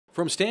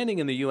From standing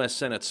in the U.S.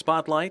 Senate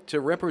spotlight to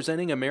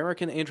representing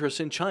American interests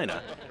in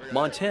China,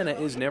 Montana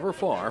is never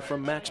far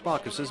from Max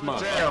Baucus'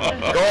 mind.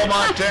 Go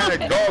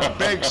Montana, go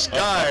Big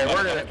Sky.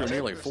 After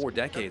nearly 4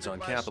 decades on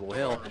Capitol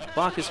Hill,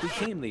 Baucus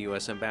became the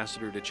U.S.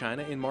 ambassador to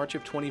China in March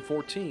of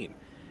 2014.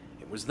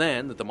 It was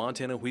then that the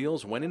Montana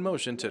wheels went in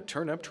motion to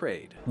turn up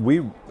trade.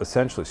 We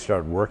essentially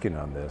started working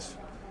on this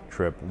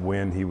trip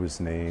when he was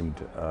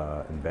named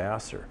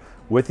ambassador,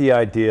 with the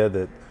idea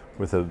that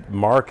with a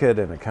market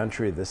and a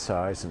country this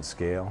size and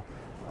scale,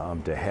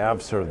 to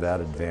have sort of that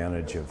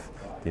advantage of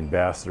the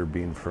ambassador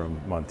being from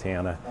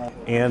Montana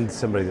and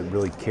somebody that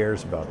really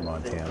cares about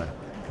Montana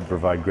can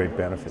provide great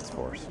benefits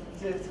for us.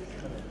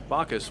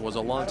 Baucus was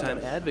a longtime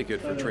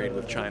advocate for trade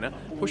with China,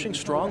 pushing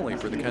strongly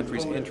for the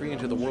country's entry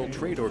into the World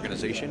Trade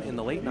Organization in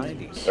the late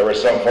 90s. There were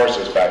some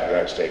forces back in the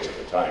United States at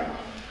the time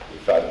who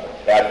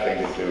thought that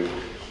thing to do,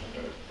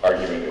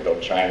 arguing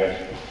about China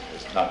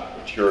is not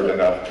matured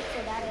enough.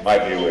 My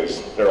view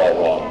is they're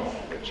all wrong,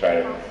 that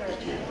China is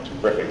doing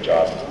a terrific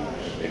job.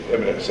 It's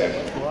imminent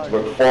sense to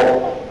look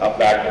forward, not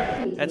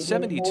backward. At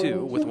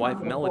 72, with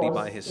wife Melody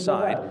by his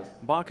side,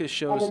 Baucus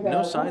shows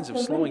no signs of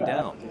slowing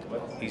down.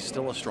 He's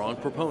still a strong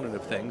proponent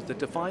of things that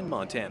define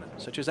Montana,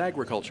 such as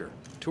agriculture,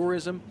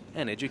 tourism,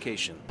 and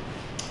education.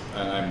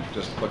 And I'm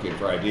just looking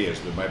for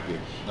ideas. There might be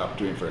an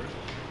opportunity for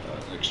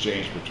an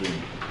exchange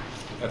between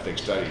ethnic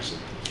studies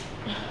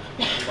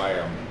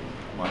by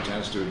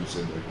Montana students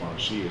in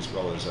Guangxi, as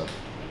well as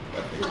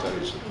ethnic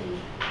studies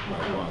by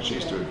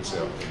Guangxi students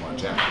in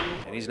Montana.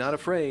 And he's not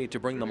afraid to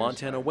bring the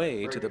Montana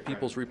way to the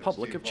People's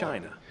Republic of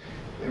China.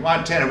 In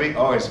Montana, we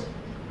always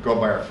go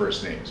by our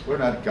first names. We're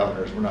not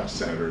governors, we're not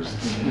senators.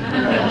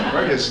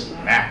 We're just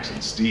Max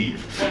and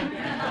Steve.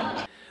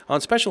 On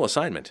special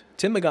assignment,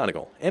 Tim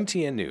McGonigal,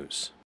 MTN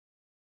News.